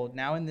 100-fold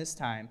now in this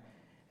time,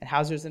 and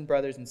houses and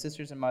brothers and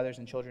sisters and mothers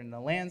and children in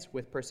the lands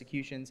with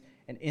persecutions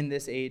and in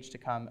this age to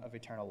come of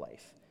eternal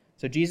life."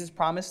 So Jesus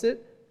promised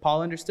it.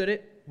 Paul understood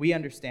it. We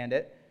understand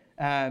it.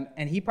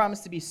 And he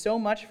promised to be so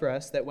much for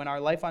us that when our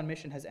life on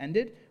mission has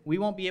ended, we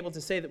won't be able to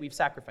say that we've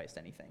sacrificed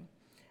anything.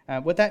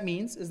 What that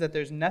means is that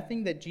there's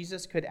nothing that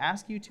Jesus could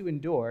ask you to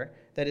endure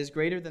that is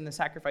greater than the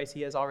sacrifice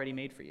he has already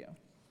made for you.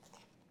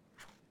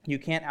 You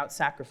can't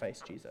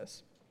out-sacrifice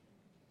Jesus.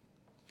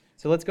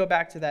 So let's go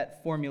back to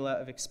that formula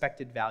of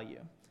expected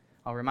value.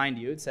 I'll remind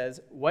you, it says,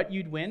 what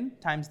you'd win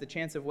times the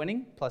chance of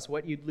winning plus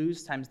what you'd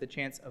lose times the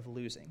chance of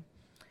losing.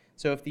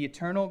 So if the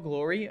eternal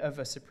glory of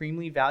a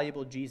supremely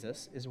valuable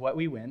Jesus is what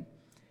we win,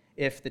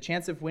 if the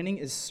chance of winning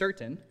is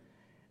certain,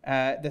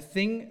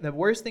 the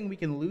worst thing we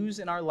can lose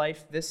in our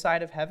life this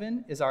side of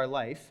heaven is our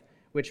life,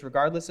 which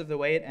regardless of the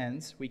way it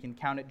ends, we can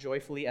count it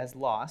joyfully as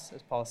loss,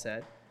 as Paul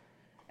said,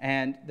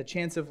 and the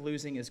chance of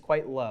losing is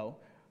quite low.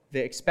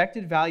 The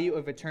expected value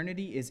of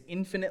eternity is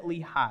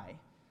infinitely high,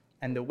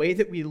 and the way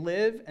that we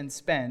live and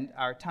spend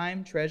our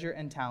time, treasure,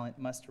 and talent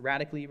must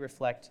radically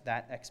reflect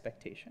that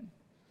expectation.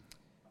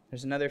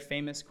 There's another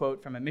famous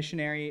quote from a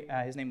missionary.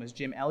 His name was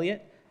Jim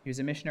Elliot. He was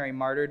a missionary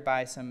martyred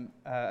by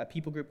a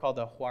people group called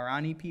the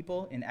Huarani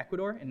people in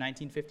Ecuador in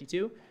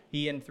 1952.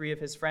 He and 3 of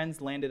his friends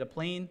landed a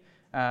plane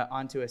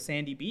onto a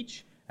sandy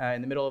beach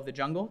in the middle of the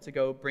jungle to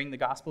go bring the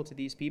gospel to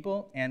these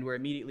people, and were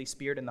immediately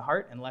speared in the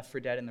heart and left for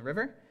dead in the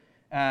river.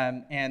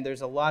 And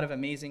there's a lot of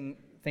amazing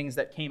things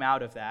that came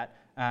out of that.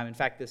 In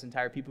fact, this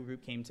entire people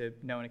group came to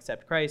know and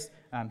accept Christ.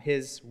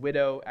 His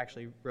widow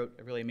actually wrote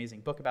a really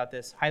amazing book about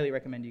this. Highly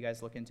recommend you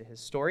guys look into his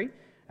story.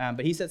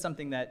 But he said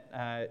something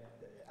that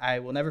I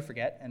will never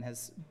forget and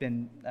has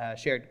been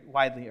shared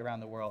widely around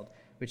the world,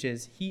 which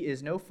is, he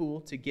is no fool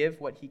to give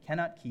what he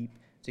cannot keep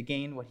to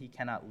gain what he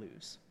cannot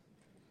lose.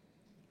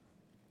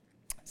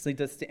 This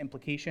leads us to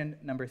implication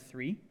number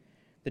 3.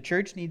 The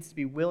church needs to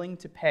be willing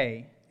to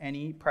pay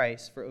any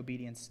price for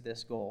obedience to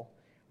this goal.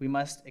 We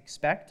must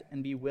expect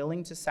and be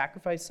willing to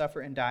sacrifice,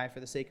 suffer, and die for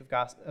the sake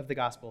of the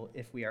gospel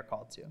if we are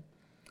called to.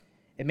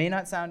 It may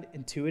not sound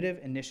intuitive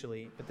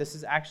initially, but this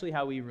is actually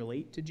how we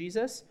relate to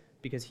Jesus,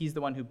 because he's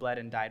the one who bled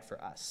and died for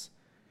us.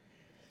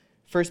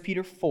 1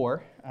 Peter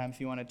 4,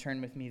 if you want to turn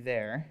with me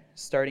there,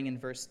 starting in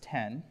verse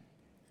 10.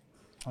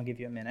 I'll give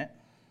you a minute.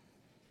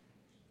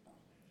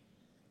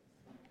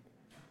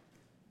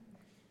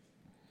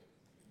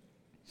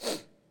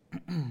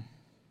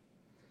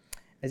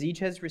 As each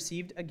has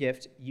received a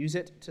gift, use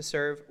it to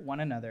serve one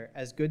another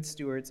as good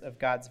stewards of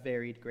God's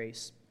varied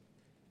grace.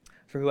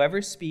 For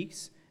whoever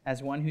speaks,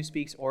 as one who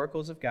speaks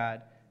oracles of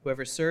God,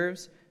 whoever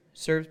serves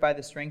by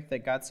the strength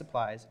that God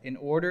supplies, in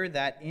order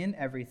that in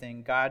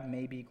everything God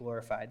may be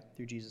glorified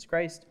through Jesus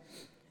Christ.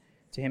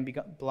 To him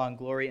belong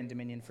glory and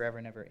dominion forever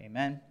and ever.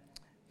 Amen.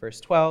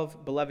 Verse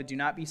 12, Beloved, do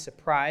not be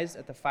surprised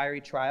at the fiery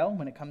trial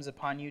when it comes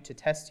upon you to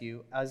test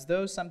you, as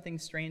though something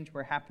strange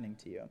were happening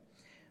to you.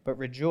 But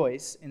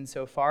rejoice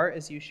insofar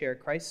as you share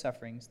Christ's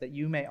sufferings, that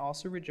you may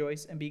also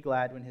rejoice and be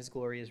glad when his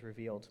glory is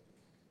revealed.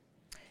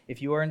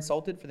 If you are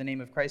insulted for the name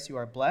of Christ, you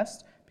are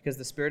blessed, because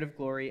the Spirit of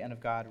glory and of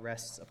God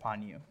rests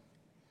upon you.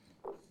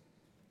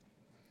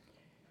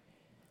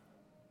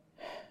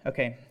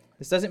 Okay,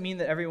 this doesn't mean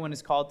that everyone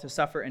is called to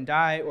suffer and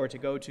die or to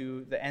go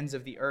to the ends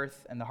of the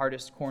earth and the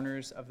hardest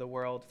corners of the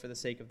world for the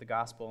sake of the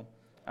gospel.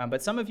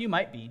 But some of you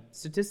might be.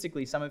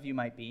 Statistically, some of you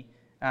might be.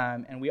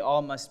 And we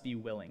all must be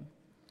willing.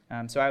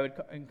 So I would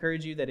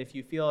encourage you that if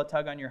you feel a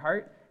tug on your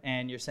heart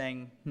and you're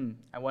saying,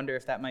 I wonder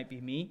if that might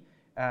be me,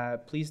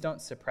 please don't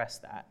suppress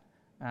that,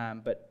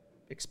 but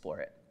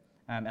explore it.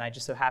 And I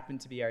just so happen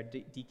to be our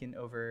deacon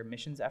over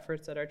missions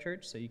efforts at our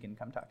church, so you can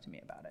come talk to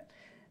me about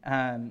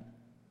it.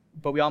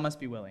 But we all must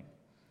be willing.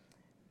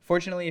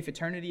 Fortunately, if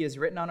eternity is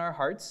written on our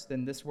hearts,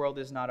 then this world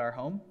is not our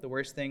home. The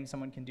worst thing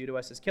someone can do to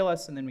us is kill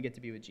us, and then we get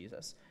to be with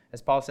Jesus.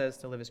 As Paul says,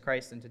 to live is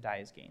Christ and to die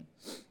is gain.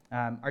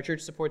 Our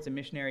church supports a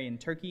missionary in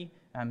Turkey.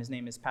 His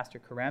name is Pastor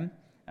Kerem.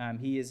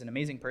 He is an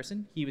amazing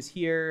person. He was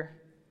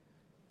here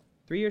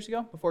 3 years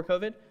ago, before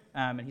COVID,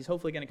 and he's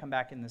hopefully going to come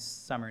back in the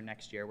summer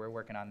next year. We're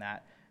working on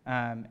that.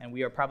 And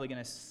we are probably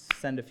going to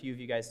send a few of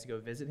you guys to go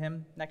visit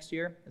him next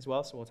year as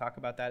well, so we'll talk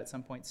about that at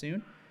some point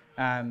soon.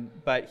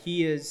 But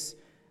he is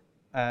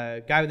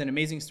a guy with an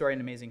amazing story and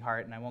an amazing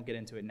heart, and I won't get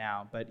into it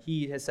now, but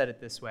he has said it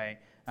this way.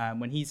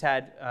 When he's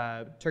had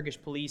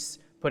Turkish police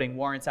putting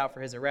warrants out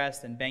for his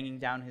arrest and banging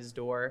down his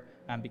door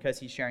because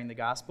he's sharing the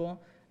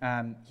gospel,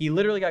 he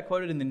literally got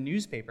quoted in the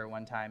newspaper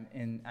one time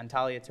in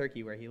Antalya,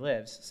 Turkey, where he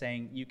lives,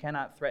 saying, "You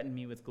cannot threaten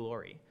me with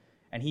glory."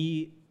 And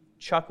he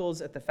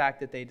chuckles at the fact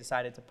that they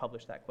decided to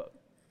publish that quote.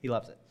 He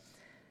loves it.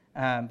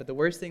 But the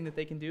worst thing that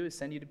they can do is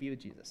send you to be with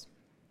Jesus.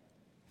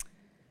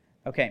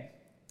 Okay,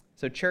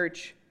 so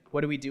church,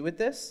 what do we do with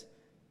this?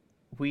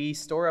 We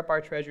store up our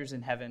treasures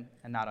in heaven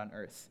and not on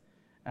earth.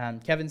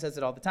 Kevin says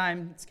it all the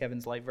time. It's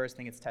Kevin's life verse. I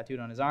think it's tattooed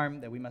on his arm,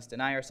 that we must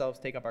deny ourselves,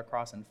 take up our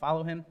cross, and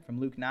follow him, from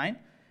Luke 9.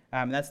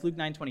 That's Luke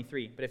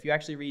 9:23. But if you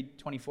actually read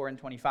 24 and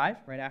 25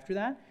 right after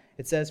that,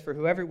 it says, "For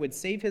whoever would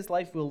save his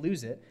life will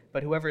lose it,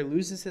 but whoever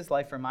loses his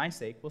life for my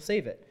sake will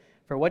save it.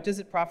 For what does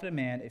it profit a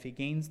man if he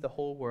gains the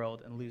whole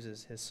world and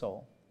loses his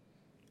soul?"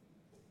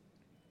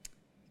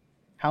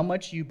 How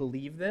much you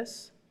believe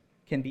this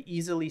can be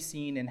easily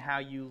seen in how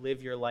you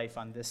live your life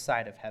on this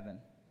side of heaven.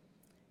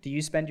 Do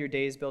you spend your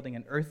days building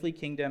an earthly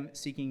kingdom,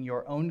 seeking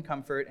your own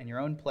comfort and your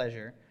own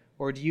pleasure,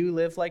 or do you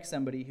live like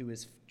somebody who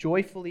is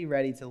joyfully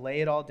ready to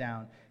lay it all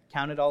down,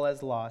 count it all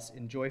as loss,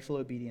 in joyful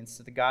obedience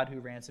to the God who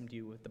ransomed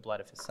you with the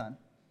blood of his Son?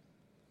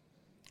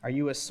 Are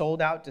you a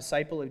sold-out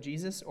disciple of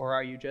Jesus, or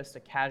are you just a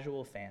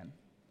casual fan?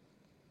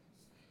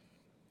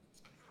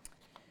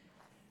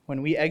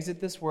 When we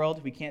exit this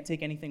world, we can't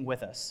take anything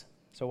with us.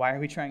 So why are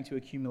we trying to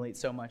accumulate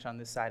so much on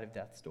this side of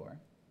death's door?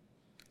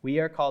 We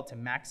are called to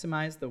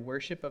maximize the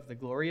worship of the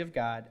glory of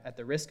God at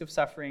the risk of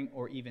suffering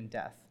or even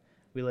death.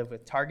 We live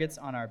with targets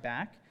on our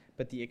back,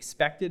 but the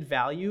expected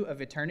value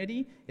of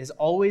eternity is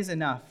always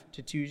enough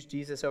to choose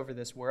Jesus over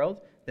this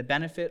world. The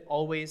benefit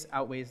always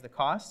outweighs the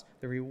cost.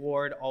 The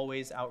reward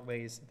always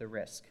outweighs the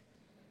risk.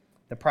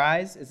 The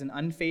prize is an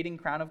unfading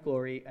crown of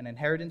glory, an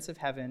inheritance of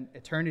heaven,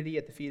 eternity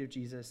at the feet of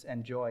Jesus,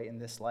 and joy in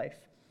this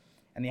life.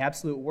 And the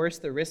absolute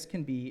worst the risk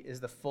can be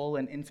is the full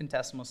and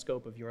infinitesimal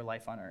scope of your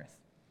life on earth.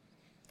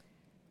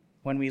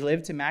 When we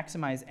live to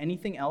maximize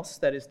anything else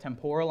that is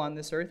temporal on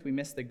this earth, we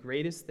miss the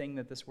greatest thing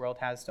that this world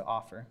has to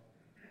offer.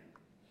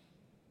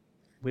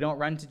 We don't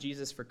run to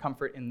Jesus for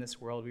comfort in this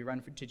world. We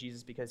run to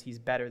Jesus because he's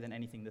better than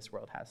anything this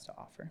world has to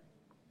offer.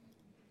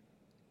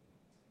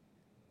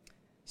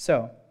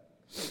 So,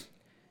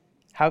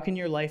 how can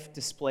your life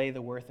display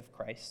the worth of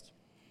Christ?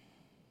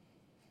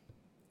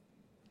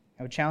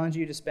 I would challenge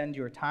you to spend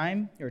your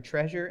time, your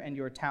treasure, and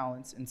your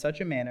talents in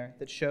such a manner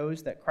that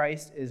shows that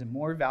Christ is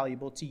more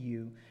valuable to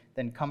you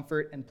than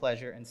comfort and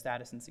pleasure and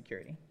status and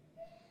security.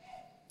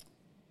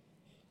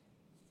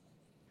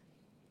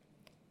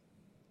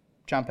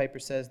 John Piper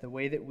says, "The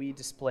way that we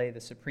display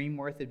the supreme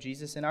worth of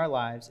Jesus in our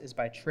lives is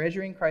by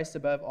treasuring Christ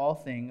above all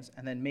things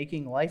and then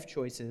making life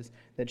choices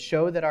that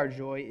show that our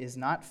joy is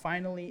not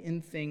finally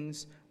in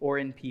things or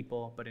in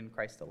people, but in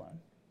Christ alone."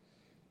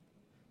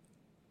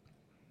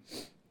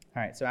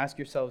 All right, so ask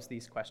yourselves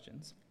these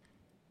questions.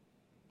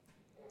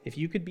 If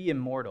you could be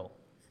immortal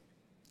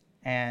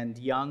and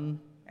young,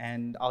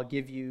 and I'll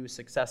give you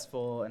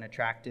successful and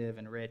attractive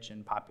and rich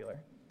and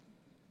popular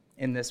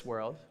in this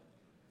world,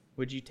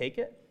 would you take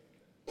it?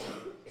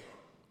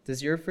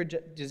 Does your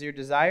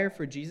desire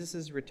for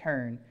Jesus'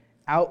 return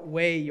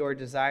outweigh your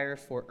desire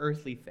for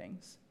earthly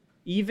things,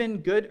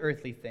 even good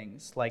earthly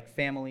things like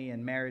family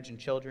and marriage and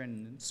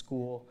children and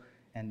school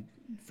and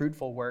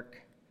fruitful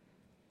work?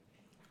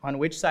 On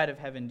which side of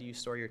heaven do you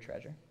store your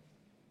treasure?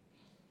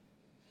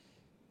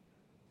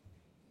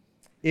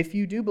 If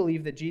you do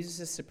believe that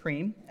Jesus is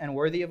supreme and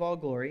worthy of all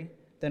glory,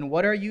 then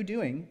what are you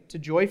doing to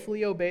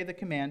joyfully obey the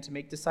command to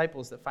make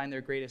disciples that find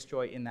their greatest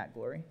joy in that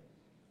glory?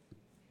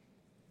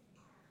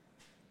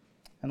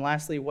 And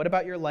lastly, what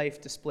about your life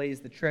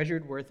displays the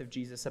treasured worth of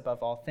Jesus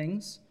above all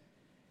things?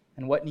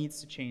 And what needs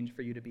to change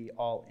for you to be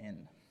all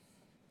in?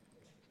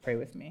 Pray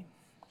with me.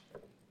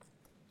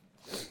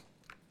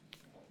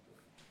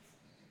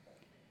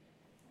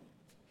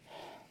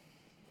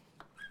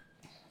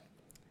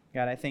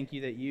 God, I thank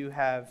you that you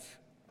have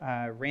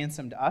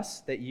ransomed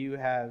us, that you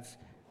have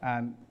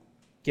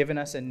given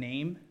us a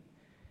name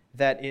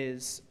that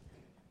is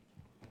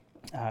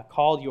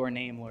called your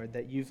name, Lord,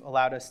 that you've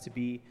allowed us to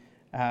be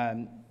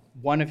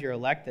one of your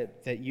elect,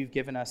 that you've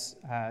given us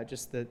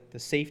just the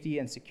safety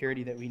and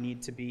security that we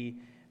need to be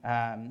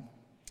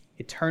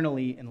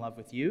eternally in love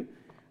with you.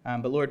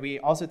 But Lord, we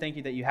also thank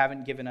you that you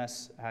haven't given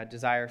us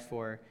desire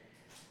for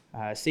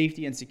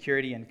safety and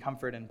security and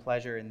comfort and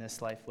pleasure in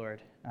this life,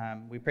 Lord.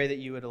 We pray that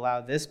you would allow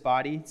this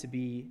body to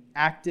be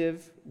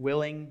active,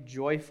 willing,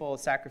 joyful,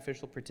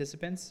 sacrificial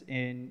participants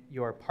in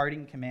your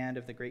parting command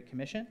of the Great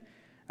Commission.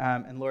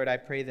 And Lord, I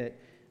pray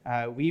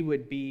that we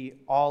would be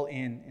all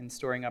in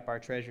storing up our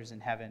treasures in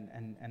heaven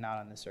and not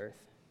on this earth.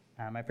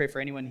 I pray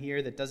for anyone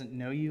here that doesn't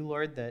know you,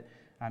 Lord, that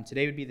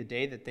today would be the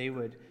day that they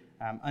would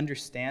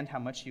understand how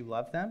much you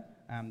love them,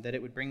 that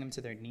it would bring them to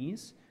their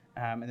knees,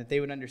 and that they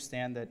would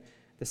understand that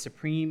the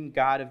supreme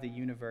God of the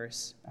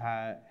universe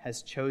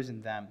has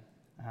chosen them,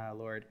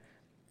 Lord.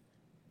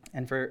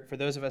 And for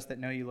those of us that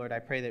know you, Lord, I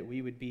pray that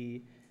we would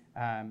be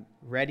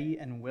ready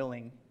and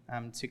willing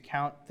to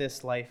count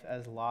this life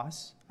as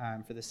loss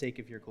for the sake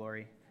of your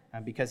glory,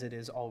 because it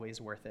is always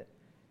worth it.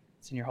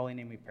 It's in your holy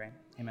name we pray.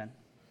 Amen.